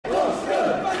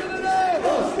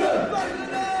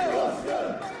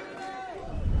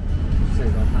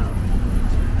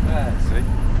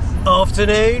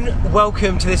afternoon,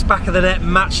 welcome to this Back of the Net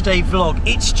match day vlog.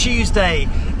 It's Tuesday,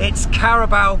 it's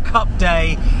Carabao Cup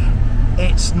day,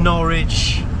 it's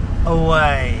Norwich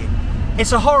away.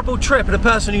 It's a horrible trip, and a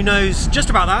person who knows just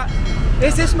about that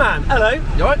is this man. Hello.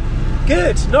 You alright?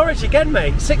 Good. Norwich again,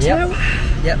 mate.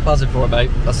 6-0? Yep, buzzing for it,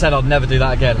 mate. I said I'd never do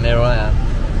that again, and here I am.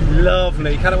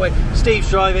 Lovely, can't wait. Steve's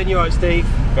driving, you alright, Steve?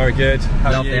 Very good.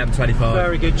 Love the M25.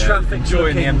 Very good. Traffic.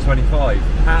 Enjoying the M25.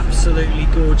 Absolutely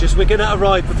gorgeous. We're going to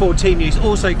arrive before team news.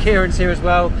 Also, Kieran's here as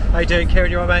well. How you doing,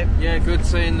 Kieran? You alright, mate? Yeah, good.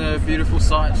 Seeing the beautiful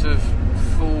sights of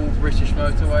full British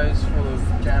motorways full of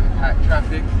jam-packed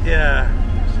traffic. Yeah.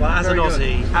 Well, as an Very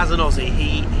Aussie,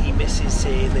 he misses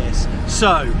seeing this.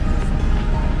 So,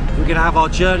 we're going to have our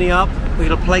journey up. We're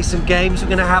going to play some games. We're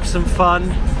going to have some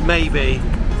fun, maybe.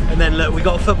 And then look, we've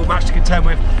got a football match to contend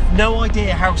with. No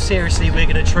idea how seriously we're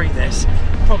going to treat this.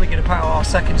 Probably going to put out our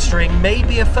second string.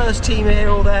 Maybe a first team here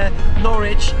or there.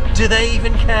 Norwich, do they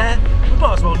even care? We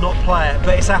might as well not play it,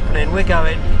 but it's happening. We're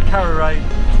going. Carrow Road.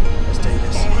 Let's do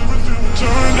this.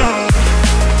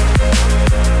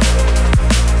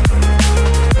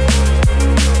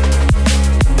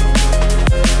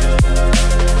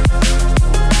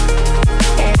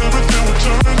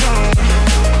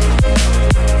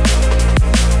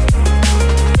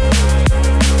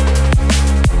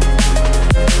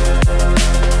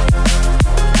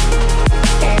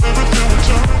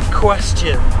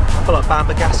 Question. I feel like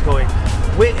Bamba Gascoigne.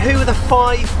 Who are the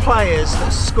 5 players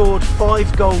that scored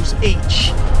 5 goals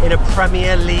each in a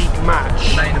Premier League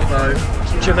match?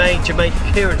 Jermaine.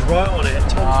 Kieran's right on it.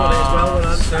 Tom's on it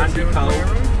as well.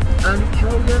 Andy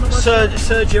Cole.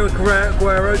 Sergio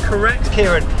Aguero. Correct,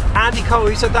 Kieran. Andy Cole.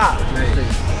 Who said that?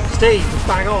 Steve.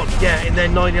 Bang on. Yeah, in their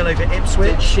 9-0 over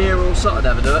Ipswich. Did Shearer or Sutton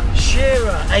ever do it?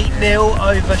 Shearer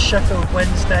 8-0 over Sheffield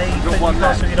Wednesday for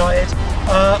Newcastle United.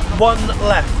 One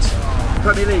left.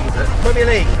 Premier League, is it? Premier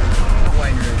League. Not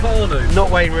Wayne Rooney. Carnu.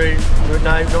 Not Wayne Rooney.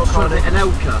 No, not Carnu. An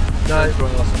Elka. No. No.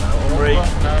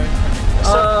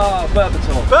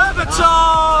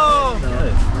 Berbatov!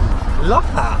 No. Love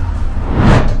that.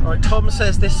 Right, Tom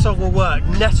says this song will work.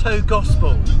 Netto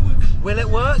Gospel. Will it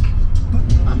work?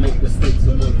 I make mistakes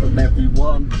and learn from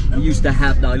everyone. We used to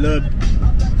have nylon.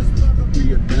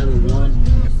 Be a better one.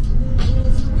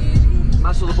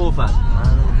 Match of the ball fan.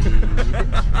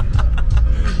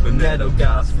 The Netto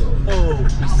Gospel. Oh,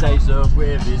 he saves her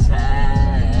with his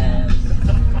hands.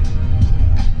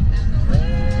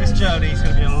 This journey's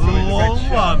going to be a long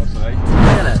one.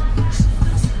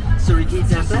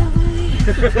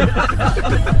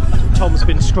 Tom's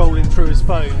been scrolling through his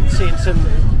phone, seeing some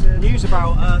news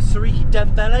about Siriki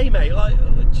Dembele, mate. Like,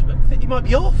 I think he might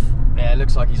be off. Yeah, it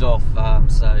looks like he's off.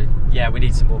 So yeah, we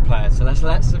need some more players. So let's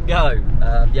let them go.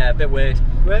 Yeah, a bit weird.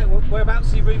 Whereabouts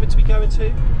is he rumoured to be going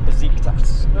to?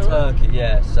 Besiktas, Turkey.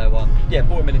 Yeah. So yeah,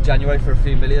 bought him in January for a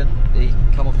few million. He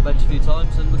come off the bench a few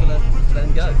times, and we're gonna let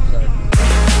him go. So.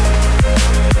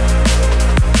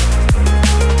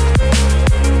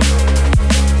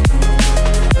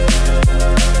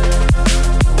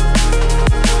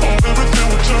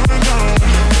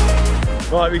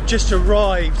 Right, we've just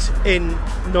arrived in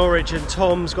Norwich, and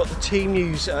Tom's got the team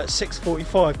news at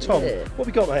 6:45. Tom, yeah. What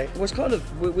we got, mate? Well, it's kind of,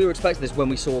 we were expecting this when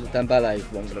we saw that Dembele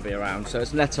wasn't going to be around. So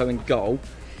it's Neto in goal.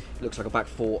 It looks like a back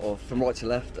four of, from right to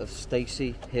left, of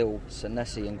Stacey, Hill,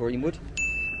 Senesi and Greenwood,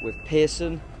 with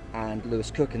Pearson and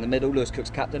Lewis Cook in the middle. Lewis Cook's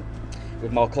captain,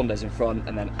 with Marcondes in front,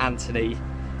 and then Anthony,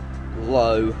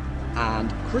 Lowe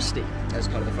and Christie as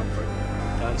kind of the front three.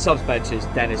 Subs benches: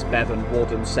 Dennis, Bevan,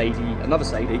 Wadham, Sadie, another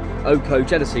Sadie, Oko,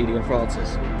 Genesini and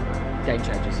Francis. Game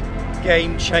changers.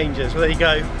 Game changers. Well, there you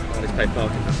go. Oh, let's play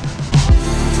parking.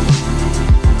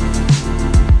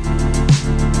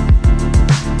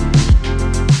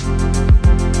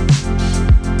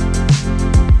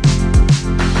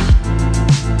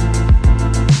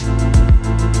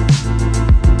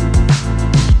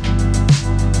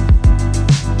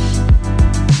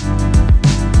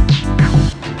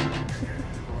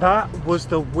 That was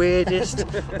the weirdest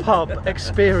pub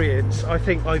experience I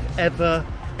think I've ever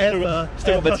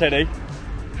Still on the tinny.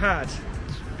 had.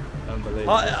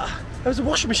 Unbelievable. There was a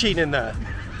washing machine in there.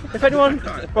 If anyone,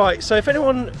 right, so if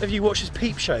anyone of you watches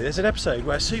Peep Show, there's an episode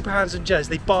where Superhands and Jez,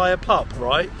 they buy a pub,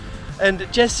 right? And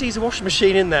Jez sees a washing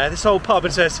machine in there, this old pub,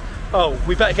 and says, oh,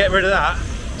 we better get rid of that.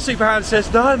 Superhands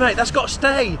says, no mate, that's got to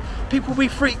stay. People will be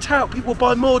freaked out, people will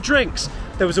buy more drinks.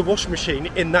 There was a washing machine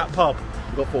in that pub.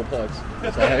 We got 4 pints.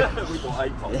 So We bought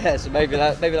 8 pints. yeah, so maybe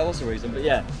that was the reason. But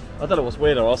yeah, I don't know what's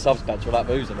weirder, our subs bench or that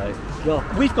boozer, mate.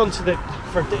 God. We've gone to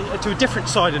a different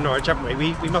side of Norwich, haven't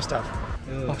we? We must have.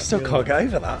 I still can't get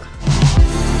over that.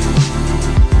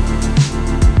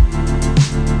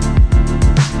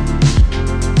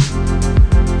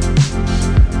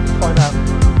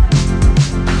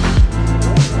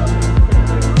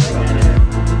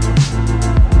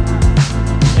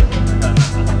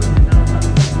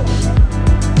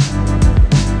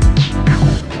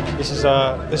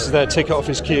 This is their ticket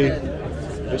office queue,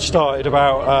 which started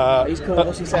about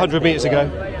 100 metres ago.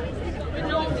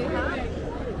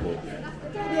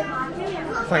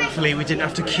 Thankfully, we didn't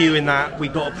have to queue in that. We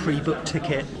got a pre-booked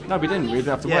ticket. No, we didn't. We didn't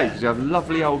have to wait because you have a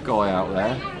lovely old guy out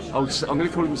there. I'm going to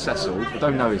call him Cecil. I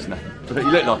don't know his name, but he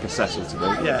looked like a Cecil to me.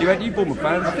 Yeah. You Bournemouth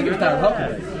fans? I think it was Darren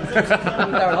Huckley.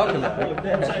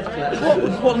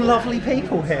 What lovely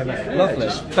people here, mate. Lovely.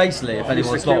 Basically, if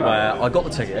anyone's not aware, I got the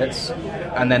tickets,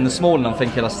 and then this morning I'm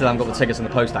thinking I still haven't got the tickets and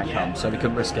the post ain't come, so we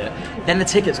couldn't risk it. Then the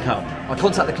tickets come. I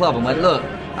contact the club and went, look,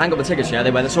 I ain't got the tickets yet.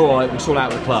 They went, it's alright, we'll sort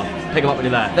out with the club. Pick them up when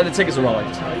you're there. Then the tickets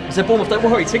arrived. I said, Bournemouth, don't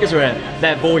worry, tickets are here.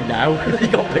 They're void now. You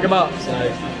got to pick them up. So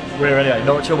we're anyway,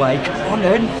 Norwich away. Come on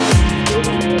then.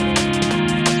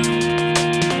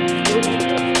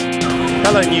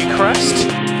 Hello, Newcrest.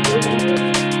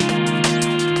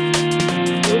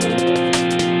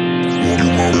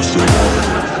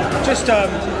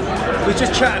 We're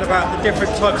just chatting about the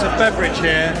different types of beverage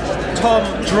here. Tom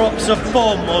drops a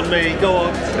bomb on me. Go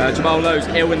on. Jamal Lowe's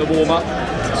ill in the warm-up,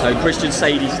 so Christian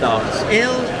Sadie starts.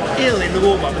 Ill in the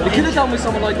warm-up. We could have done with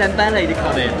someone like Dembele to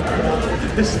come in.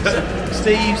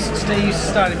 Steve's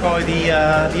standing by the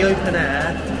open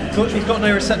air. He's got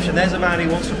no reception. There's a man who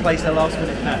wants to place their last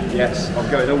minute bet. Yes, I'm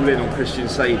going all in on Christian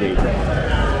Sadie.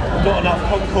 Not enough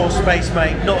concourse space,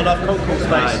 mate. Not enough concourse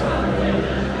space.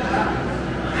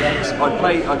 Yes,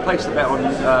 I placed a bet on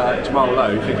Jamal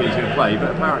Lowe thinking he's going to play, but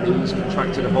apparently he's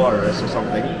contracted a virus or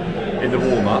something in the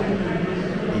warm-up.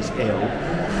 He's ill.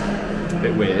 A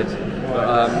bit weird.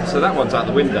 But, so that one's out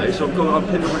the window, so I'm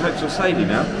pinning my hopes on Sadie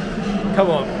now. Come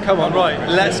on, right,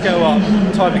 let's go up.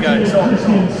 Time to go.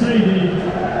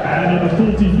 And number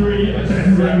 43,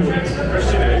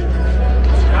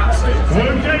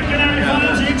 Okay, Canary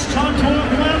fans, it's time to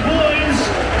welcome our boys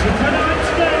to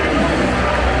tonight's game.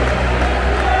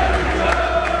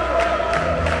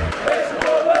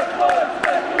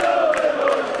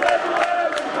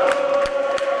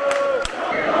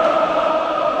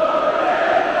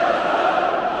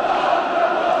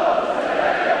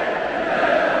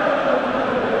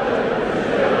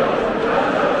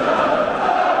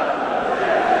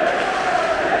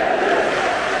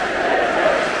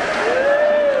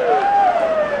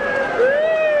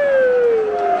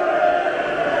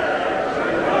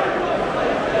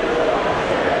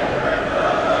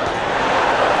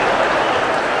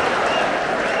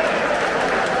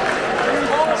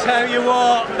 Tell you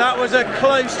what, that was a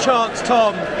close chance,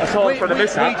 Tom. Aside from the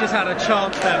mishap. We just had a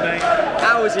chance there, mate.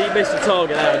 How has he missed the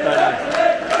target there? I don't know.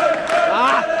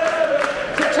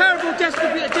 It's a terrible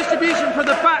distribution from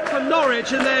the back from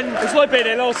Norwich, and then... It's like being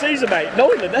in last season, mate.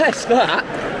 Not in the nest, that.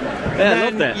 Yeah, I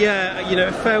loved it. Yeah, you know,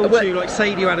 it failed to, like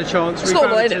Sadie had a chance. It's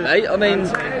not like it, mate. I mean,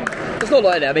 it's not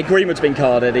like it. I mean, Greenwood's been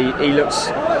carded. He got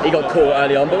caught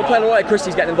early on, but we're playing alright.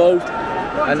 Christie's getting involved,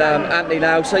 and Anthony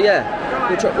now. So yeah,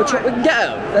 we can get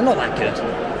them. They're not that good.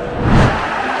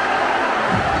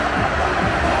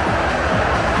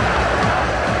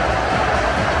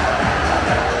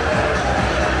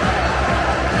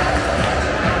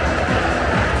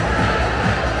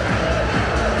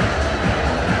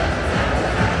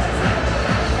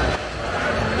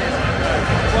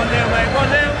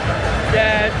 1-0.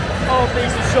 Yeah, half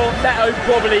decent shot. Neto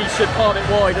probably should palm it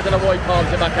wide. I don't know why he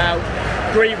palms it back out.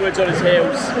 Greenwood's on his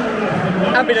heels.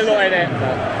 Hasn't been a lot in it,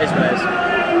 but it's what it is.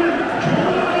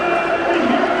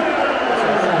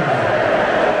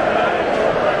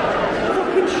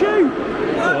 Fucking shoot!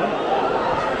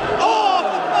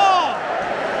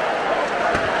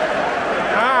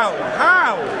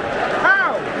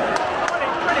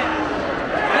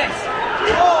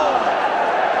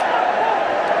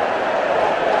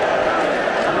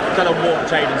 I don't know what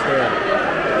Jaden's doing.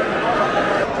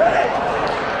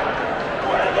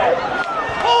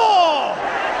 Oh!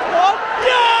 What?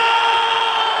 Yeah!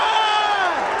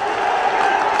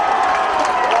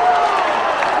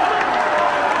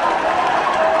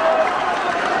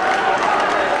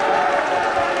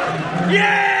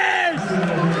 Yes!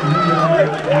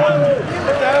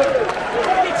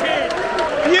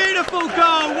 Beautiful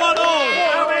goal, 1-1.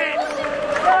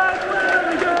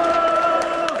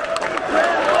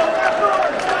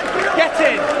 Get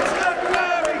in!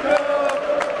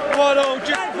 1-1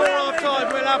 just before half time,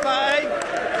 we'll have that, eh?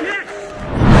 Yes!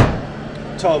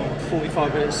 Tom,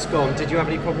 45 minutes gone. Did you have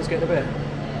any problems getting a bit?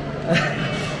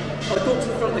 I got to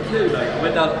the front of the queue,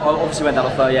 mate. I obviously went down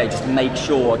the 38 just to make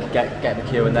sure I could get in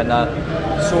the queue, and then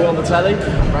saw it on the telly,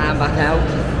 ran back out.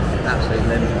 Absolutely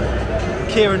limp.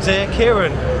 Kieran's here.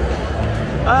 Kieran,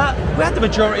 we had the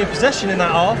majority of possession in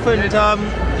that half, and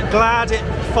glad it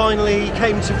finally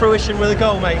came to fruition with a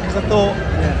goal, mate, because I thought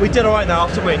we did alright in that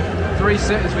half to win. 3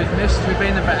 sitters we've missed, we've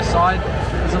been the better side.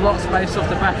 there's a lot of space off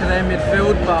the back of their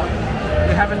midfield, but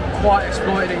we haven't quite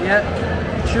exploited it yet.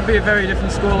 Should be a very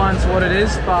different scoreline to what it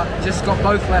is, but just got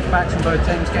both left backs from both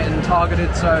teams getting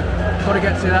targeted, so got to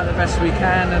get through that the best we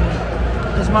can. And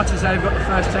as much as they've got the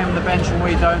first team on the bench and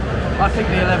we don't, I think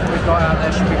the 11 we've got out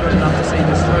there should be good enough to see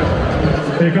this through.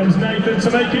 Here comes Nathan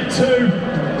to make it 2.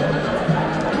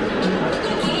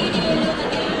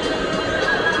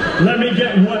 Let me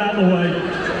get one out of the way.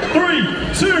 3,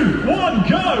 2, 1,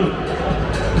 go!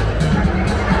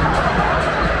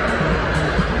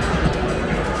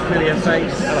 Familiar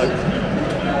face. Hello.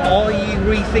 Are you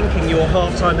rethinking your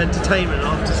half-time entertainment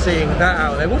after seeing that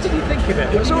out there? What did you think of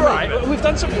it? It was alright. We've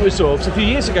done something with Sorbs a few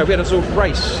years ago. We had a sort of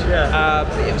race. Yeah.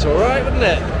 It was alright, wasn't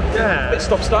it? Yeah. A bit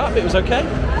stop-start, but it was okay.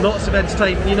 Lots of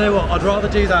entertainment. You know what? I'd rather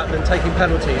do that than taking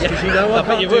penalties, because you know what? I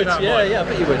bet you would. Yeah, I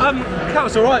bet you would. That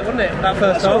was alright, wasn't it? That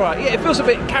first half. Alright. Yeah, it feels a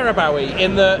bit Carabao-y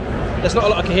in that there's not a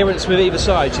lot of coherence with either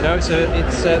side. You know,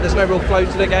 there's no real flow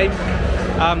to the game.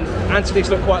 Anthony's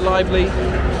looked quite lively.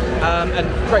 And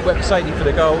great work for Sadie for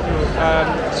the goal.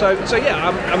 So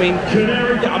yeah, I mean,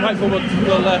 yeah, I'm hopeful we'll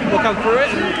come through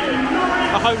it.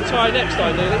 A home tie next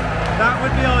time, really. That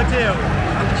would be ideal.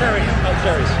 I'm Jerry.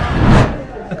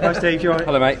 Hi Steve, you alright?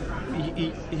 Hello, mate.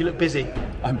 You look busy.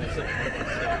 I'm busy.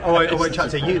 I won't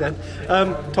chat to you then.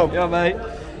 Tom. Yeah, mate.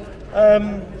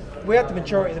 We had the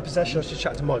majority of the possession. I was just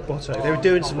chatting to Mike Botto. They were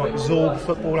doing some like Zorb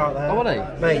football out there. Oh, were they?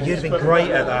 Mate, you'd have been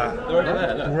great at that. They're over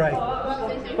there, look. Great.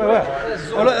 Where?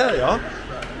 Oh, look, there they are.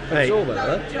 Mate, Zorb over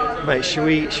there. Mate, should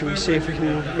we see if we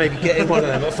can maybe get in one of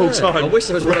them at full time? I wish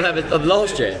there was one of them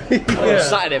last year. I was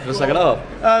sat in it for the second half.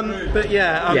 But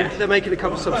yeah, they're making a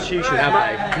couple of substitutions.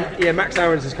 Yeah, Max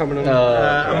Aarons is coming on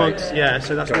amongst. Yeah,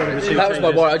 so that's one of the two. That was my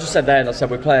worry. I just said then. I said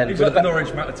we're playing. He's like the Norwich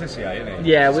Matatissier, isn't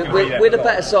he? Yeah, we're the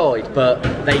better side, but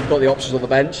they've got the options on the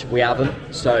bench. We haven't,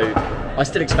 so I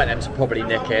still expect them to probably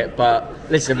nick it. But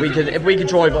listen, if we can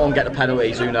drive it on, get the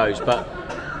penalties, who knows? But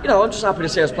you know, I'm just happy to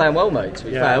see us playing well, mate. To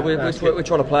be fair, we're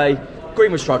trying to play.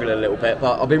 Green was struggling a little bit,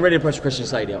 but I've been really impressed with Christian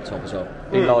Sadie up top as well.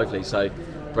 Been lively, so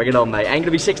bring it on, mate. Ain't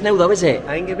gonna be 6-0 though, is it?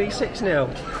 Ain't gonna be 6-0.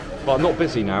 Well, I'm not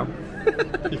busy now.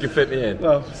 You can fit me in.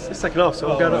 Well, it's the second half, so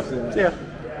we'll go up. Yeah.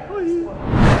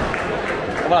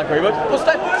 Come on, Greenwood. What's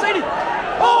that? Sadie!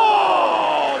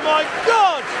 Oh my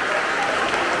God!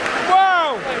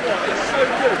 Wow! It's so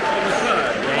good on the turn.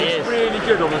 It's really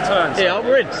good on the turn. Yeah,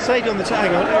 we're in. Sadie on the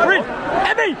hang on. We're in.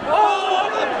 Emmy! Oh,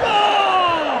 the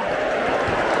ball!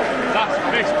 That's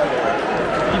baseball.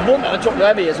 You want that to drop to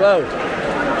Emmy as well.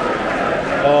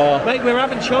 Mate, we're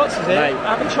having chances here. Mate,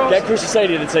 having chances. get Christian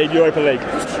Sadie in the team, Europa League.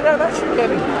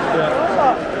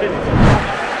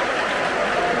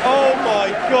 Oh my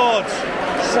God.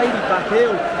 Sadie back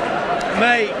heel.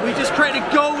 Mate, we just created a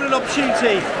golden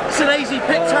opportunity. Sinesi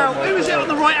picked out. Who was it on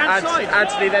the right hand side?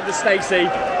 Anthony, then to Stacey.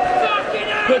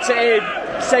 Puts it in.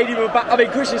 Sadie will back. I mean,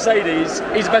 Christian Sadie, he's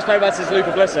the best player since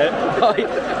Luca Blissett. Right?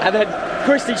 And then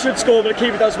Christie should score, but the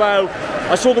keeper does well.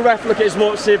 I saw the ref look at his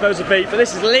watch to see if there was a beat, but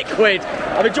this is liquid.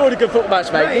 I've enjoyed a good football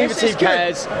match, mate. Neither team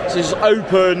cares. So it's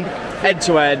open, end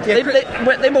to end. They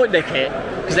might nick it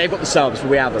because they've got the subs, but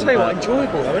we haven't. Tell you what,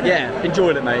 enjoyable though, isn't it? Yeah,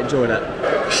 enjoying it, mate. Enjoying it.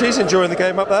 She's enjoying the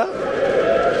game up there.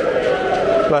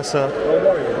 Bless her.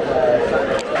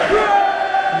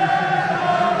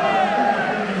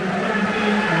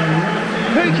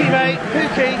 Pookie, mate,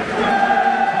 Pookie.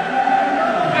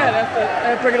 Yeah,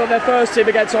 they're bringing on their first team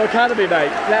against our academy,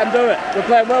 mate. Let them do it. We're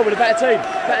playing well with a better team.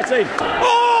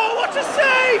 Oh, what a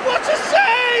save! What a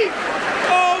save!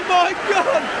 Oh my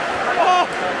God! Oh.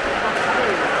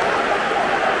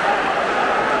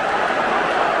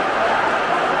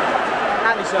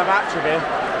 Andy should have hat-trick here.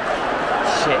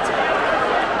 Shit.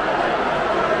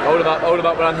 Hold him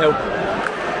up, we're on hill.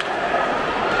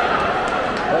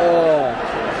 Oh.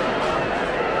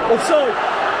 Offside.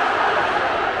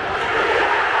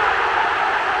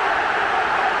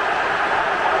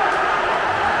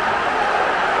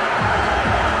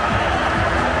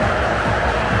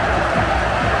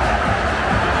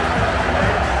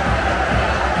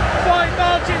 Fine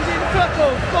margins in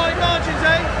football. Fine margins,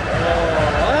 eh?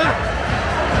 Oh.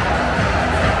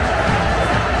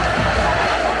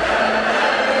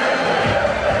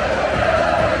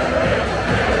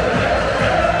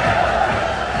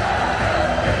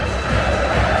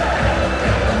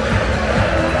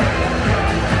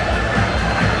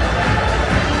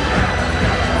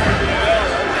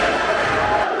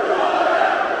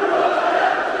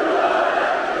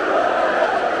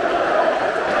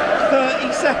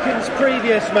 30 seconds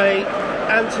previous, mate.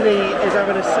 Anthony is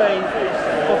having a save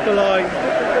off the line.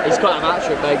 He's got a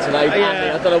hat-trick, mate, today.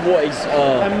 Yeah. I don't know what he's...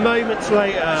 And moments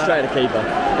later... Straight to keeper.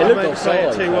 It looked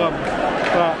offside. 2-1.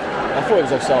 But I thought it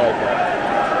was offside. But...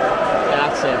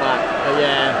 sit back. But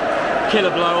yeah,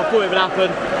 killer blow. I thought it would happen.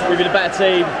 We've been a better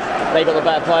team. They got the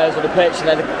better players on the pitch, and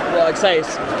then, like I say,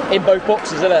 it's in both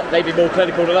boxes, isn't it? They've been more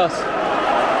clinical than us.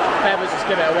 Pebbles just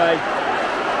give it away.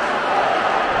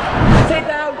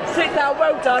 Sit down,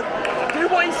 well done. Do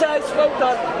what he says, well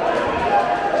done.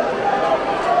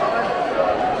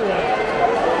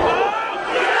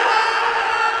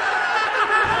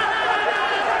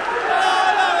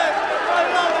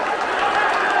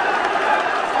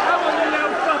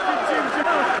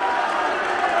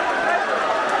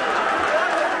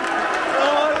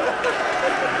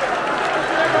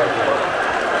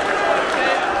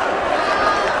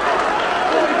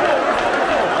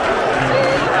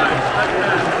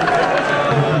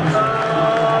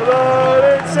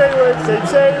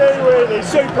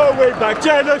 Super win back,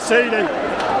 Genesini.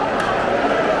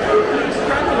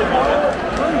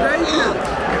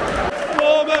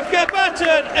 Bournemouth get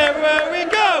battered everywhere we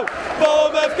go.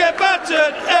 Bournemouth get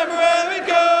battered everywhere we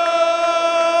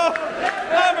go.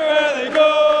 Everywhere they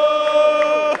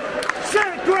go.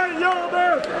 Shit, great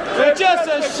Yarmouth. We're just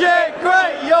a shit,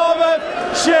 great Yarmouth.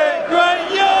 Shit,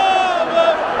 great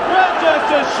Yarmouth. We're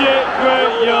just a shit,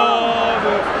 great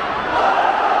Yarmouth.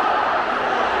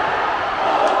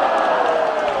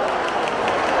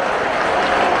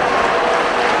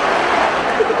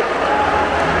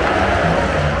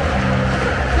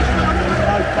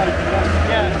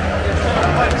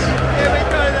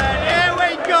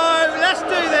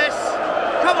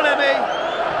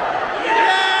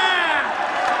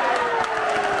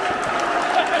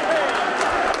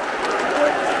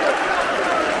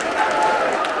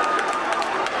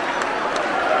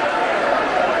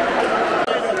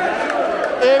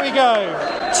 Here we go.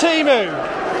 Timu.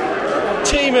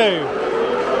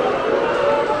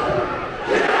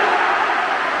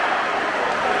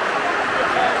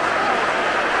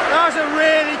 That was a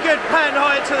really good pen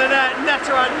height to the net.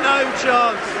 Neto had no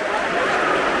chance.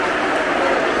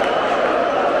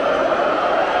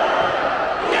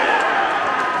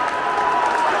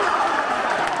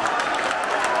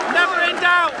 Never in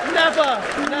doubt. Never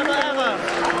ever.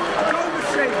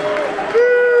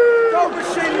 Goal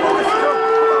machine, maestro.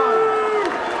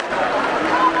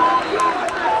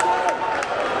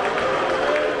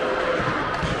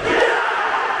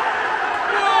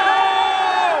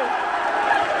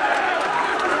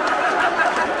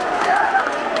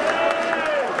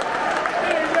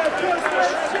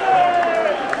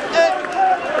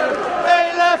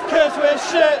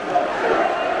 Shit!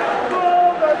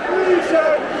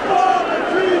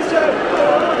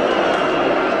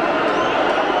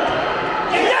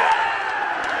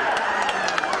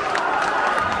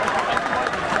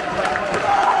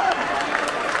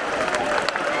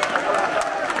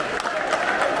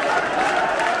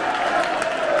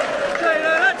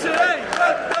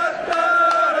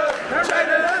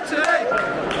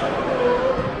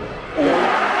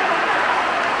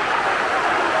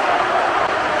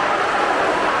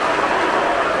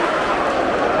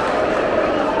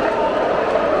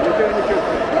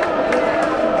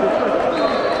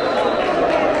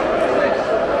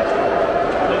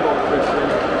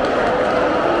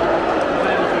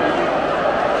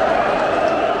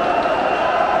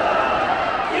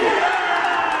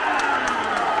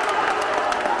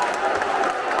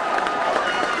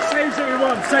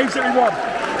 Saves that we won.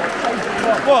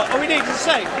 What? Are we needing to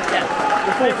save? Yeah.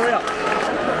 We're 4-3 up.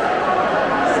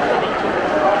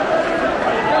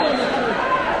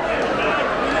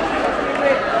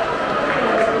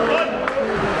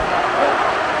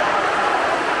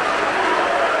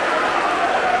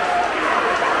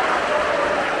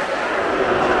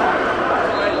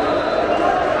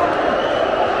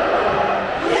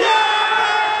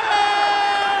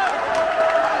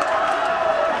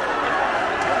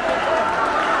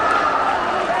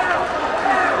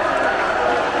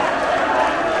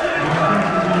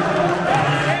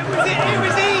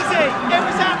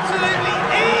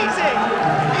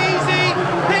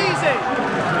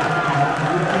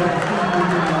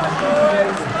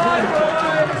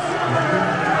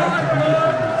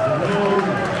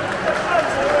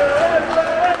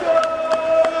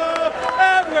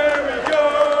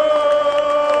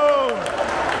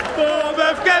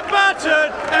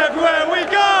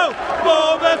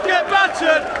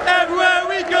 Everywhere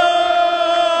we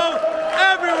go,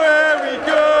 everywhere we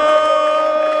go.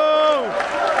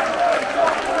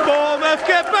 Bournemouth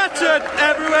get battered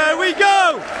everywhere we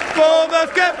go.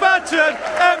 Bournemouth get battered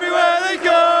everywhere they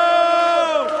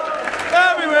go.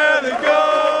 Everywhere they go.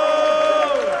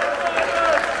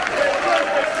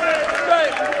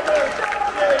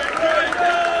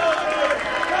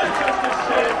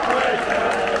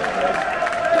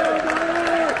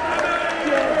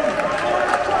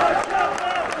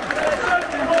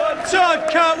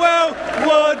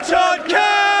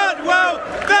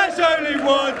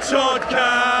 Todd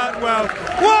Cantwell.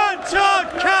 One Todd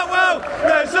Cantwell.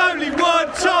 There's only one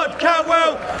Todd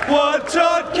Cantwell. One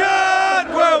Todd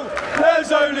Cantwell.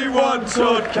 There's only one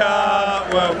Todd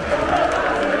Cantwell.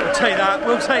 We'll take that.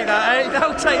 We'll take that, eh?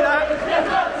 They'll take that.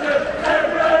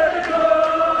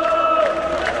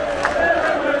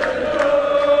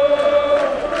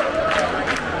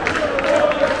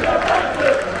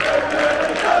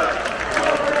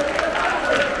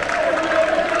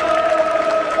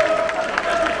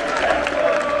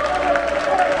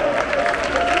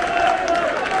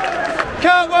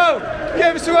 Cantwell,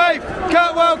 give us a wave.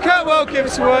 Cantwell, Cantwell, give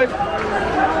us a wave.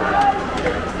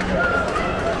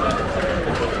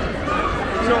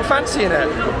 He's not fancying it.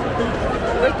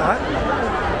 Like that.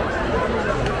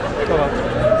 Come on.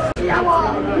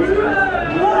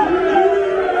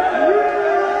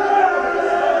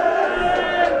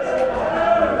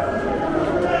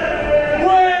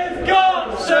 We've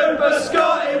got Super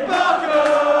Scotty Barker.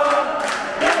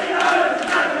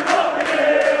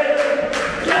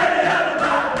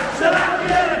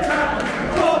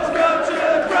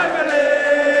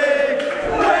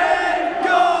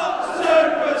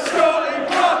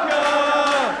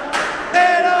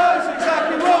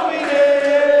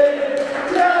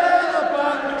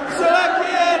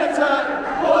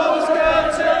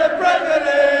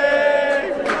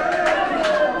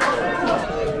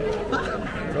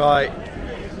 Right.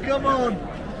 Come on.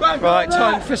 Right,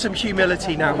 time for some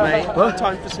humility now, mate. What?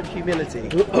 Time for some humility.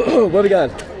 Where are we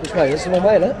going? Which way? It's the wrong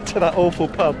way, isn't it? To that awful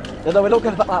pub. No, we're not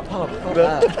going back that pub. Fuck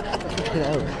that.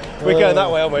 We're going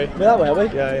that way, aren't we? We're that way, are we?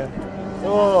 Yeah, yeah.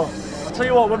 Oh, I'll tell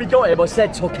you what, when we got him, I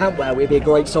said Todd Cantwell would be a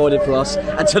great signing for us,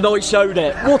 and tonight showed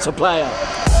it. What a player!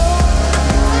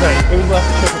 Mate, it was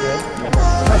worth the trip again.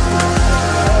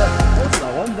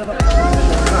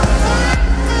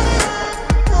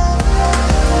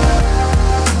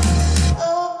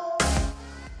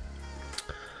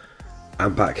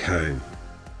 I'm back home.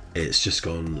 It's just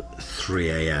gone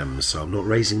 3 AM, so I'm not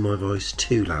raising my voice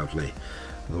too loudly,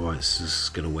 otherwise it's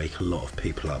going to wake a lot of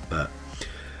people up. But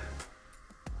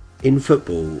in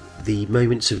football, the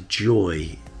moments of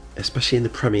joy, especially in the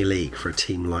Premier League for a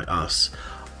team like us,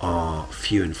 are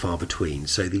few and far between.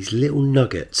 So these little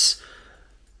nuggets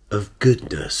of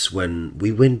goodness when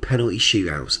we win penalty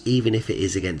shootouts, even if it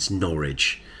is against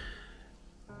Norwich,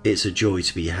 it's a joy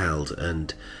to be held.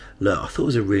 And look, I thought it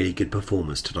was a really good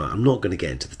performance tonight. I'm not going to get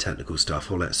into the technical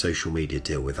stuff, I'll let social media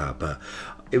deal with that, but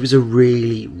it was a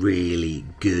really, really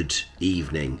good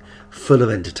evening, full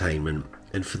of entertainment,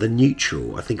 and for the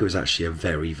neutral, I think it was actually a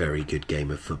very, very good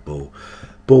game of football.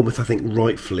 Bournemouth, I think,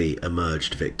 rightfully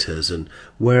emerged victors, and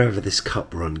wherever this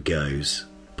cup run goes,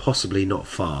 possibly not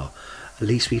far, at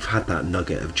least we've had that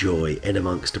nugget of joy in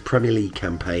amongst a Premier League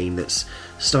campaign that's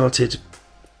started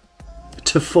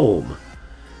to form.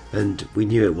 And we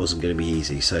knew it wasn't going to be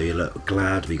easy, so you look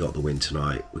glad we got the win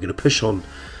tonight. We're going to push on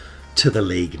to the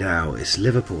league now. It's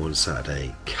Liverpool on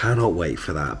Saturday. Cannot wait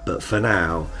for that. But for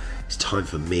now, it's time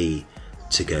for me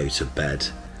to go to bed.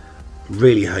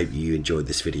 Really hope you enjoyed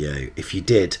this video. If you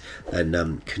did,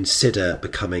 then consider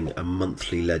becoming a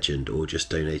monthly legend or just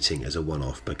donating as a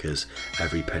one-off, because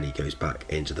every penny goes back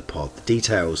into the pod. The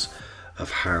details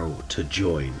of how to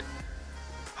join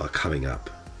are coming up.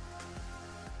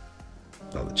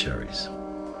 Like the cherries.